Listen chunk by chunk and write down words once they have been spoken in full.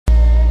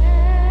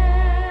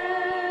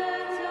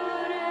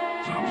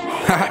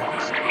Gang!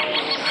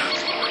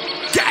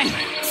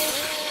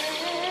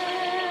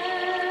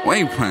 We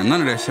ain't putting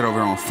none of that shit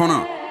over there on phone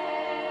up.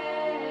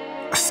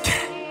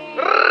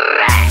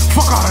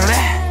 Fuck all of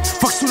that.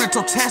 Fuck shooting at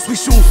your chest, we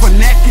shooting for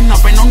necking up.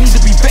 Ain't no need to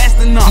be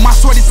fast enough. My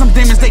shorties, some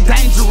demons, they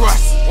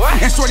dangerous. What?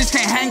 And shorties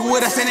can't hang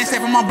with us. And they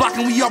say from my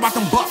block and we all about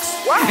them bucks.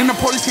 What? And the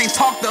police can't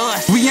talk to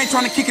us. We ain't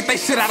trying to kick it, they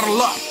shit out of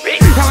luck.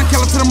 Helen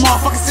killer to the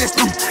motherfucking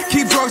system.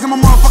 Keep drugs in my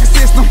motherfucking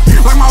system.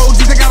 Like my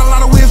OGs, they got a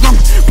lot of wisdom.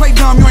 Play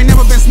dumb, you ain't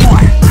never been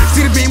smart.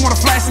 See the beam with a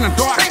flash in the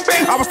dark. Bang,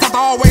 bang. I was taught to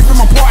always from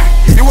my part.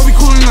 And what we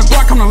coolin' in the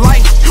dark come to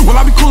light. Well,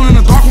 I be coolin'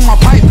 in the dark with my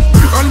pipe.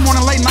 Early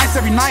morning, late nights,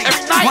 every night.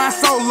 Wine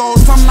solo,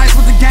 some nights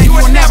with the gang, you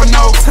will never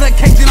know. To that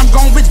cake, then I'm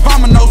gon' bitch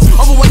vominos.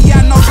 Overweight,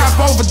 yeah, I know, trap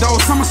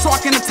overdose. I'm a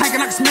shark in the tank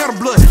and I can smell the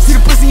blood. See the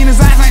pussy in his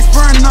eyes, I ain't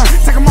spurring none.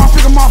 Take them off,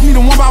 pick them off, need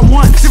them one by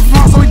one. Shit for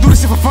fun, so we do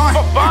this shit for fun.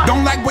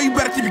 Don't like, boy, you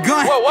better keep your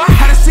gun.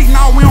 Had a seat,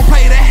 no, we don't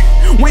play that.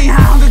 We ain't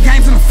high 100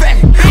 games in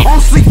effect. On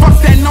sleep, fuck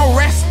that, no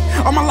rest.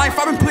 All my life,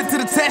 I've been put to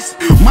the test.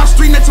 My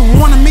street net to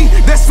warning me.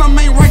 That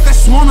something ain't right,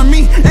 that's swarming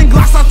me. And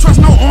Glocks, I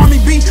trust no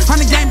army B.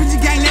 100 game, Benji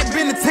gang, that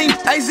been the team.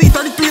 Azie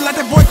 33 like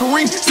that boy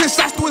Kareem. Send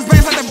shots to his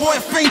veins like that boy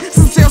a fiend.